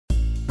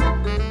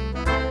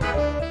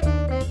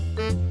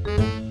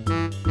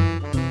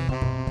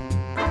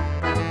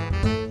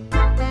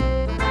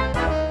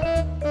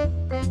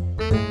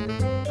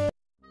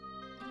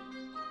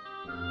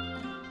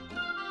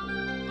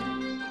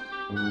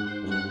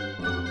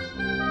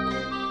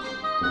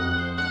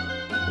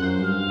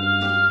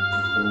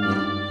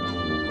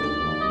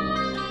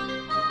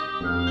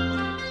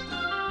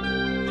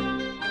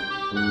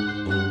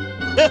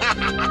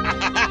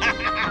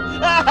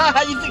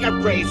You think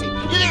I'm crazy?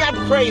 You think I'm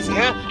crazy,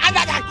 huh? I'm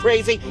not that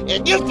crazy,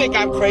 and you think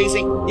I'm crazy.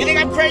 You think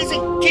I'm crazy?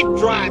 Keep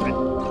driving.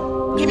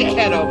 Keep your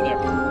head over there.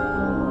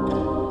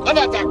 I'm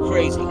not that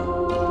crazy.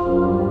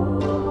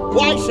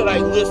 Why should I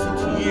listen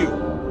to you?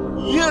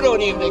 You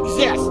don't even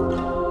exist.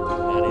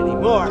 Not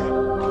anymore.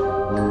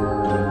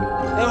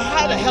 Now,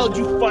 how the hell did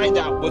you find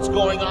out what's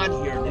going on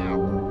here now?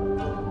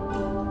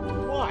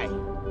 Why?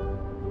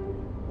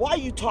 Why are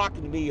you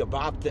talking to me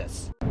about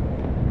this?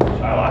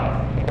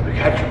 Charlotte, we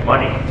got your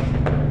money.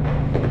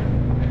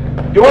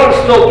 You want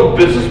to still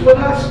do business with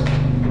us?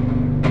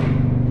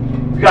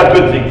 We got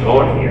good things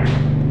going here.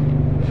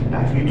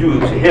 Now, if you do it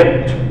to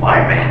him, to my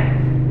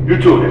man, you're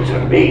doing it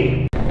to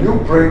me. You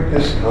break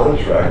this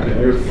contract and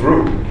you're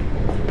through.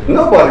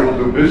 Nobody will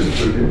do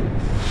business with you.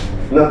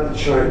 Not the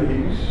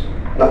Chinese,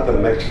 not the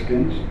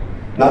Mexicans,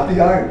 not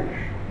the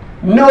Irish.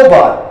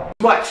 Nobody.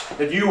 Much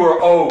that you are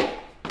owed.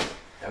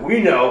 And we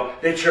know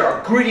that you're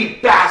a greedy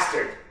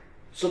bastard.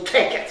 So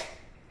take it.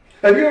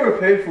 Have you ever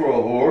paid for a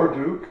whore,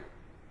 Duke?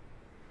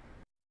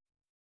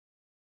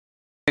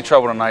 Any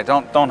trouble tonight?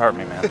 Don't hurt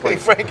me, man.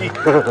 Please. Hey, Frankie.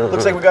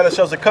 Looks like we got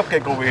ourselves a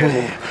cupcake over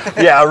here.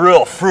 Yeah, a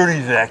real fruity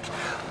Vic.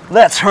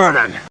 Let's hurt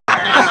him.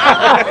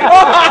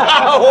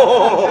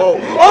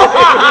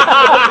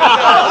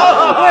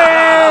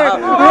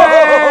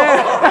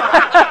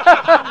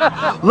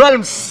 Let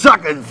him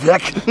suck it,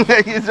 Vic.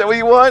 Is that what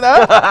you want,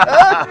 huh?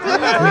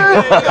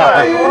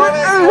 You want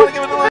it? You want to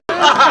give it a little?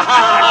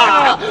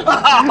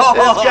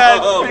 This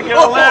guy's freaking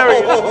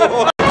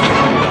hilarious.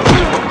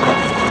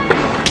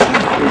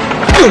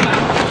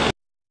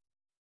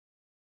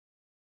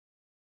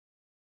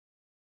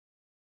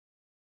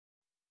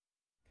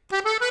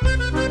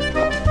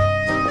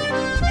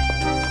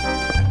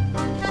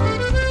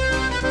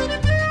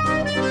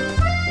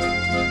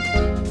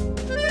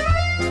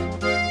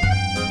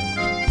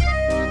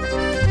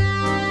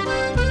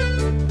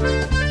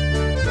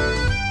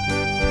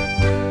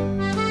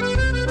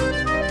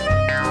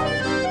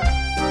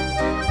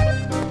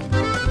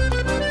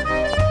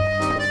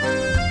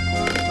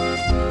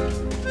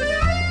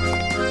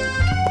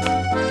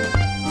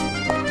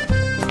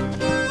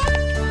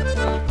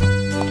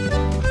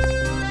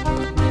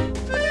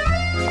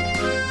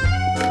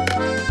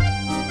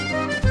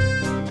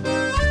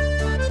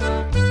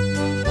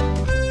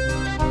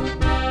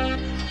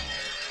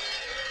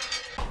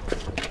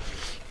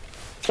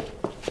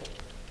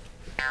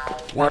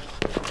 What?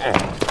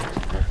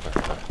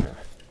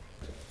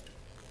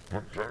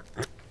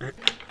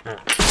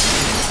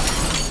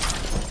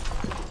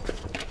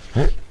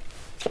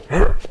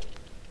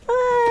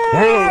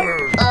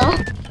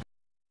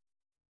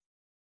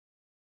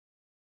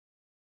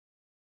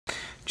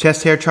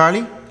 Chest hair,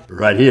 Charlie?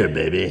 Right here,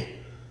 baby.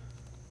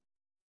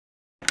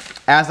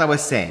 As I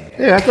was saying.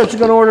 Hey, I thought you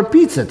were gonna order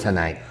pizza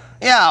tonight.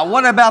 Yeah,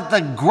 what about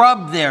the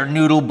grub there,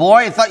 Noodle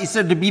Boy? I thought you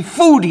said there'd be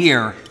food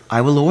here. I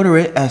will order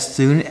it as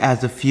soon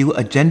as a few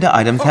agenda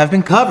items have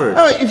been covered.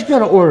 If you're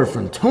gonna order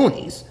from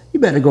Tony's, you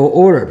better go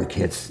order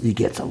because he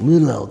gets a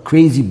little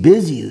crazy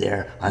busy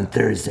there on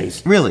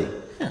Thursdays. Really?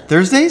 Yeah.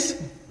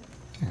 Thursdays?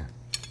 Yeah.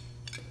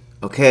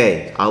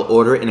 Okay, I'll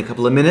order it in a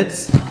couple of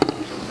minutes.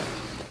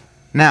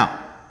 Now.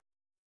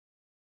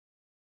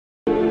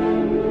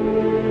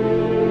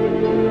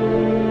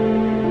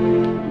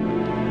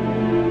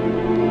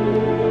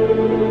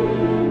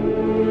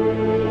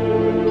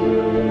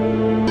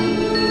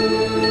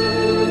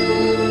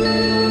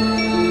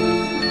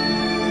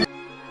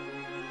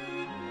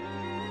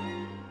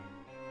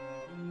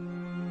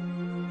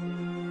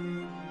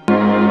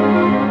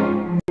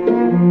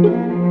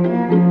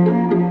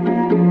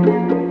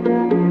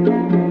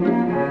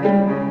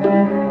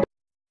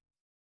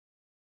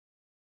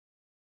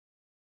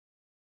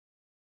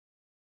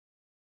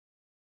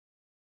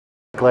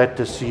 Glad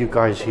to see you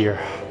guys here.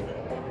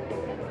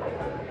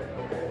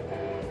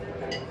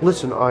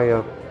 Listen,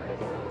 I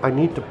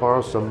need to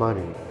borrow some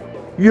money.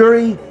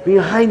 You're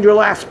behind your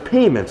last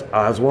payments,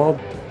 Oswald.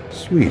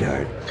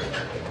 Sweetheart,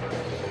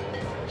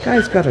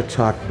 guys gotta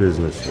talk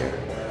business here.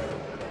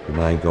 You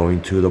mind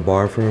going to the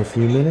bar for a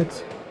few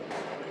minutes?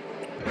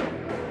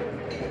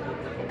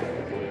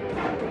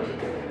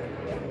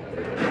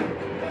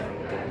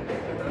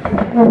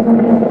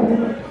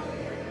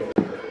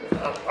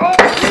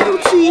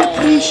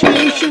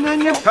 Appreciation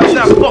on your face. How's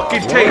that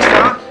fucking taste,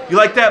 huh? You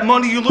like that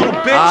money, you little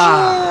bitch?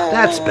 Ah,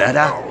 that's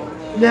better.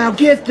 Now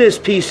get this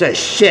piece of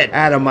shit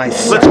out of my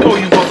sight. Let's go,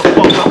 you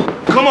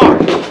motherfucker. Come on.